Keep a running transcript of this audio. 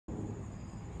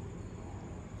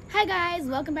Hi guys,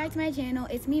 welcome back to my channel.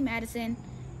 It's me, Madison,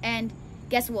 and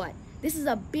guess what? This is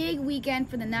a big weekend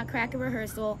for the Nutcracker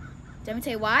rehearsal. Let me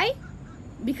tell you why?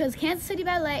 Because Kansas City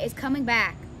Ballet is coming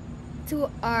back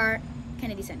to our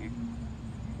Kennedy Center.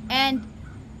 And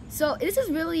so this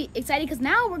is really exciting because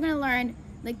now we're gonna learn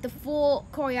like the full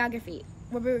choreography,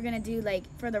 what we were gonna do like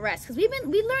for the rest. Because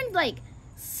we learned like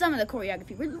some of the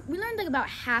choreography. We learned like about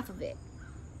half of it.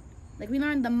 Like we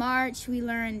learned the march, we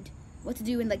learned what to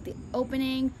do in like the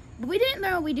opening, but we didn't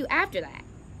learn what we do after that.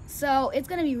 So it's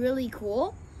gonna be really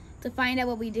cool to find out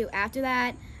what we do after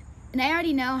that. And I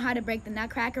already know how to break the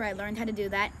Nutcracker. I learned how to do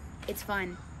that. It's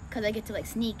fun because I get to like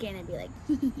sneak in and be like,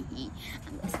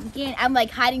 I'm gonna sneak in. I'm like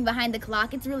hiding behind the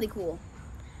clock. It's really cool.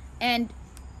 And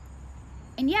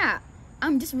yeah,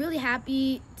 I'm just really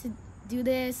happy to do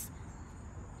this.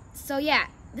 So yeah,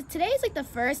 today is like the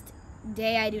first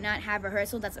day I do not have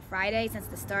rehearsal. That's a Friday since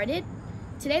this started.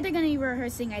 Today they're going to be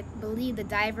rehearsing, I believe, the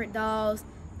Divert dolls,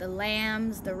 the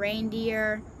lambs, the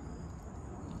reindeer.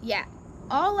 Yeah,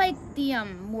 all like the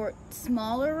more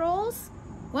smaller roles.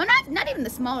 Well, not even the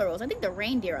smaller roles. I think the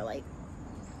reindeer are like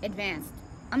advanced.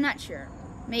 I'm not sure,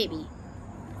 maybe.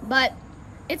 But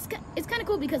it's kind of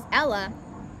cool because Ella,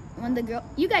 one of the girl,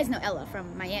 you guys know Ella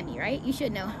from Miami, right? You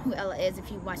should know who Ella is if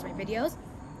you watch my videos,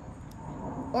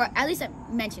 or at least I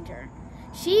mentioned her.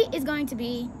 She is going to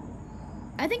be,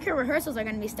 I think her rehearsals are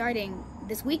going to be starting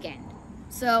this weekend.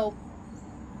 So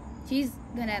she's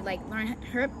going to like learn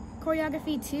her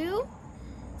choreography too.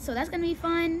 So that's going to be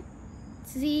fun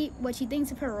to see what she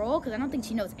thinks of her role, because I don't think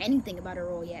she knows anything about her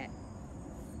role yet.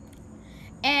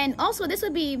 And also this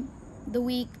would be the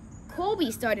week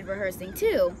Colby started rehearsing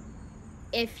too.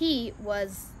 If he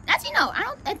was, actually no,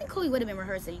 I think Colby would have been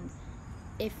rehearsing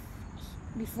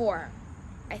before,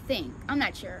 I think. I'm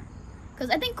not sure.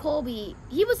 Because I think Colby,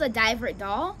 he was a Divert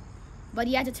doll, but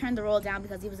he had to turn the role down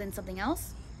because he was in something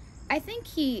else. I think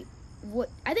he's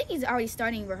already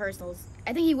starting rehearsals.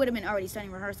 I think he would have been already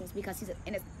starting rehearsals because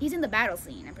he's in the battle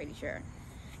scene, I'm pretty sure.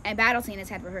 And battle scene has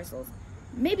had rehearsals.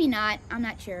 Maybe not, I'm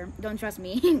not sure. Don't trust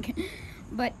me.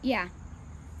 But yeah,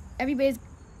 everybody's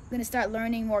gonna start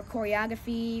learning more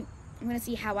choreography. I'm gonna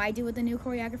see how I do with the new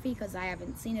choreography because I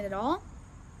haven't seen it at all.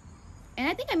 And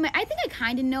I think I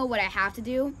kind of know what I have to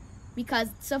do, because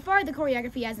so far the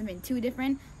choreography hasn't been too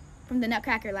different from the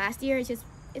Nutcracker last year. It's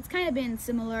kind of been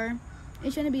similar.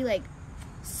 It shouldn't be like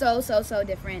so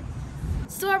different.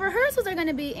 So our rehearsals are going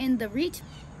to be in the Reach.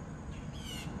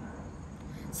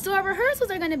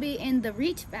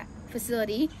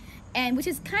 Facility, and which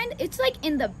is it's like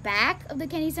in the back of the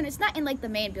Kennedy Center. It's not in like the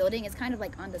main building. It's kind of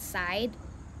like on the side.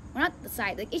 Well, not the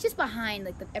side. Like it's just behind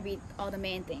like all the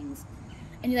main things.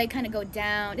 And you like kind of go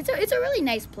down. It's a really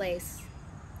nice place.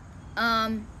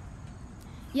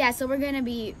 Yeah, so we're gonna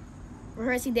be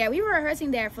rehearsing there. We were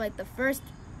rehearsing there for like the first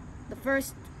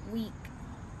week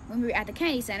when we were at the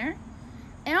Kennedy Center.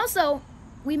 And also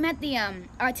we met the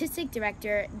artistic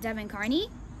director, Devin Carney,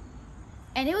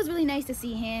 and it was really nice to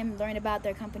see him, learn about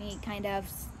their company, kind of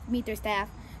meet their staff.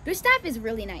 Their staff is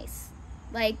really nice.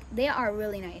 Like, they are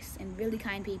really nice and really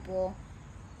kind people.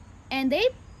 And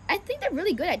I think they're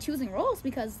really good at choosing roles,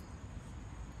 because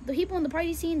the people in the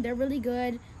party scene, they're really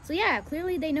good. So yeah,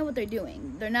 clearly they know what they're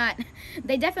doing.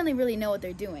 They definitely really know what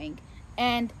they're doing.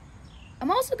 And I'm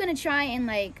also gonna try and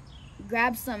like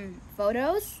grab some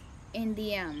photos in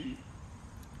the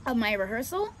of my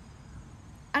rehearsal.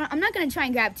 I'm not gonna try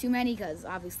and grab too many because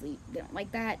obviously they don't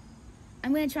like that.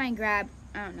 I'm gonna try and grab,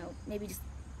 I don't know, maybe just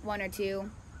one or two.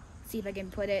 See if I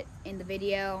can put it in the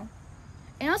video.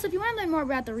 And also, if you want to learn more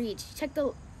about the Reach, check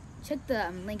the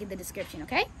link in the description,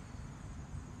 okay?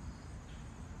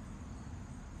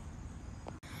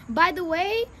 By the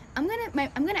way, I'm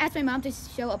gonna ask my mom to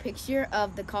show a picture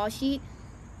of the call sheet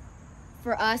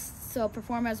for us, so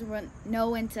performers will know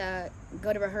when to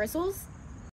go to rehearsals.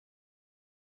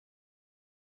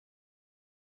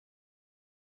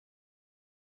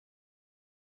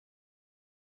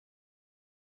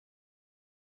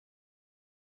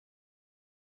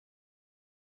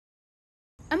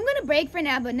 I'm gonna break for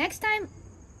now, but next time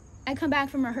I come back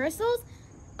from rehearsals,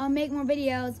 I'll make more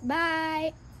videos.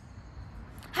 Bye!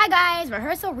 Hi guys,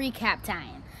 rehearsal recap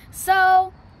time.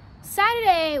 So,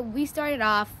 Saturday we started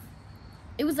off,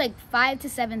 it was like 5 to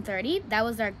 7:30. That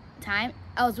was our time.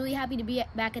 I was really happy to be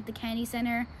back at the Kennedy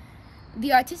Center.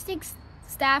 The artistic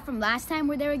staff from last time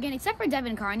were there again, except for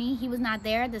Devin Carney. He was not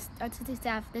there. The artistic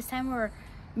staff this time were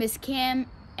Miss Kim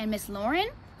and Miss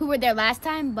Lauren, who were there last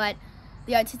time, but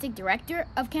the artistic director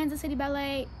of Kansas City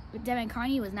Ballet, Devin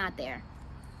Carney, was not there.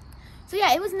 So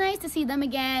yeah, it was nice to see them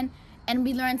again, and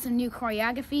we learned some new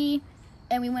choreography,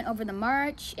 and we went over the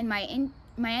march in my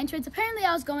my entrance. Apparently,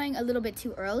 I was going a little bit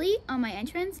too early on my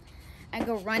entrance. I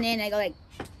go run in, I go like,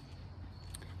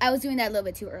 I was doing that a little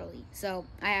bit too early. So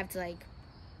I have to like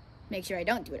make sure I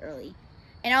don't do it early.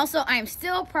 And also, I'm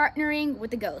still partnering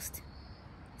with the ghost.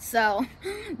 So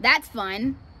that's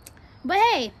fun. But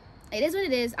hey, it is what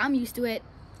it is. I'm used to it.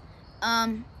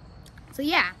 So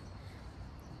yeah.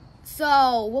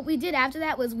 So what we did after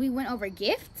that was we went over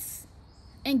gifts.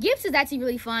 And gifts is actually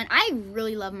really fun. I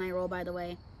really love my role, by the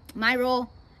way. My role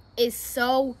is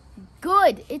so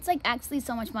good. It's like actually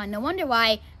so much fun. No wonder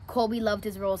why Colby loved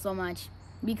his role so much.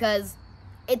 Because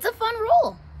it's a fun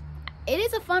role. It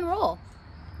is a fun role.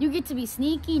 You get to be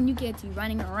sneaky and you get to be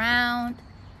running around.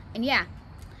 And yeah.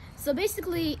 So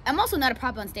basically, I'm also not a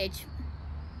prop on stage.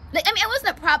 Like, I mean, I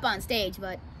wasn't a prop on stage,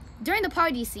 but during the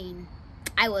party scene,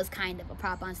 I was kind of a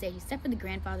prop on stage, except for the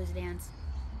grandfather's dance.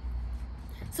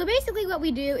 So basically what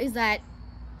we do is that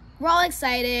we're all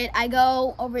excited. I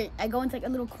go into like a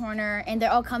little corner and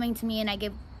they're all coming to me and I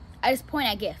just point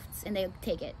at gifts and they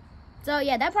take it. So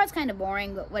yeah, that part's kind of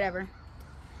boring, but whatever.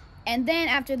 And then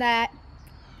after that,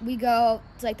 we go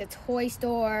to like the toy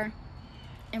store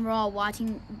and we're all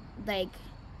watching like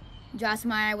Josh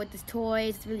Meyer with his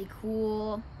toys. It's really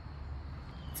cool.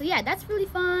 So yeah, that's really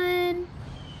fun.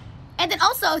 And then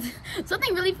also,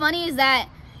 something really funny is that,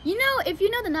 you know, if you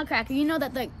know the Nutcracker, you know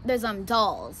that there's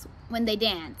dolls when they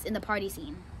dance in the party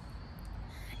scene.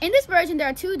 In this version, there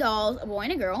are two dolls, a boy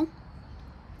and a girl.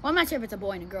 Well, I'm not sure if it's a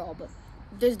boy and a girl, but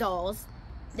there's dolls.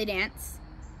 They dance.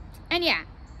 And yeah,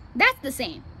 that's the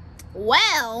same.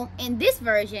 Well, in this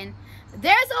version,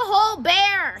 there's a whole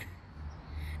bear.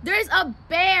 There's a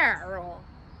bear role.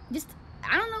 Just,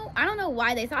 I don't know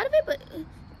why they thought of it, but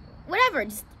whatever.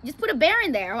 Just put a bear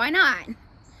in there. Why not?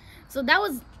 So that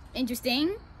was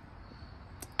interesting.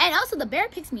 And also, the bear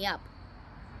picks me up.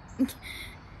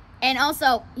 And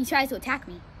also, he tries to attack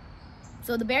me.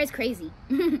 So the bear is crazy.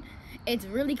 It's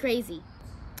really crazy.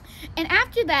 And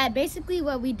after that, basically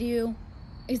what we do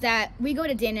is that we go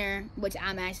to dinner, which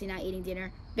I'm actually not eating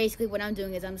dinner. Basically what I'm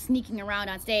doing is I'm sneaking around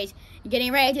on stage,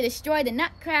 getting ready to destroy the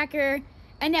Nutcracker.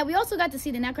 And yeah, we also got to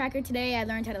see the Nutcracker today. I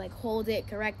learned how to like hold it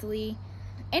correctly.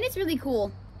 And it's really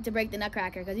cool to break the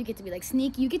Nutcracker because you get to be like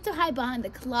sneaky. You get to hide behind the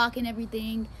clock and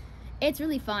everything. It's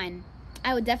really fun.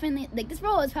 I would definitely, like, this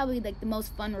role is probably like the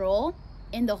most fun role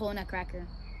in the whole Nutcracker.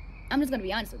 I'm just gonna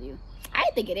be honest with you. I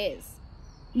think it is.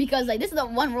 Because like this is the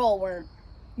one role where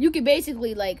you can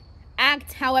basically like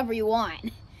act however you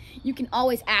want. You can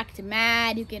always act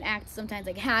mad. You can act sometimes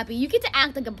like happy. You get to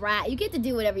act like a brat. You get to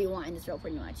do whatever you want in this role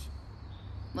pretty much.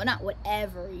 Well, not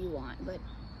whatever you want, but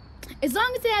as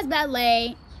long as it has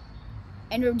ballet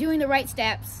and we're doing the right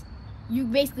steps, you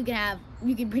basically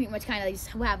you can pretty much kind of like just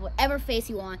have whatever face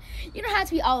you want. You don't have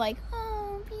to be all like,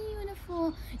 oh,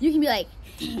 beautiful. You can be like,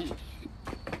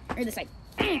 or just like,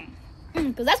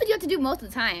 because that's what you have to do most of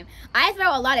the time. I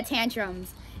throw a lot of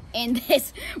tantrums in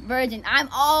this version. I'm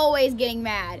always getting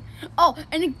mad. Oh,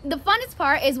 and the funnest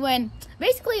part is when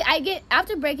basically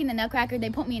after breaking the Nutcracker, they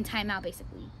put me in timeout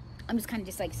basically. I'm just kind of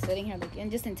just like sitting here like, and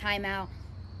just in timeout.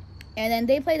 And then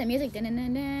they play the music. And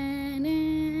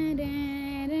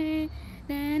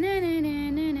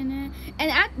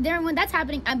when that's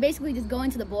happening, I'm basically just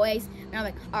going to the boys and I'm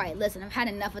like, all right, listen, I've had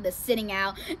enough of this sitting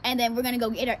out, and then we're gonna go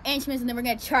get our instruments and then we're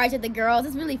gonna charge at the girls.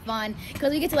 It's really fun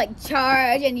because we get to like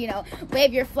charge and, you know,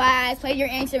 wave your flags, play your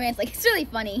instruments. Like, it's really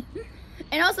funny.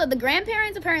 And also the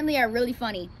grandparents apparently are really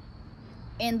funny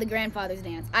in the grandfather's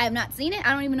dance. I have not seen it.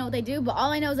 I don't even know what they do, but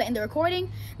all I know is that in the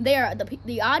recording,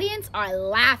 the audience are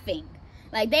laughing.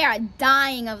 Like, they are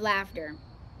dying of laughter.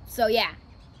 So yeah,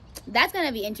 that's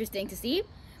gonna be interesting to see.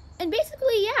 And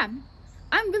basically, yeah,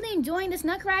 I'm really enjoying this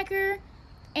Nutcracker,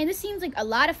 and this seems like a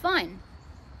lot of fun.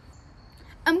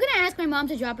 I'm gonna ask my mom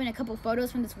to drop in a couple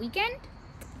photos from this weekend.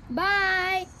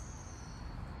 Bye!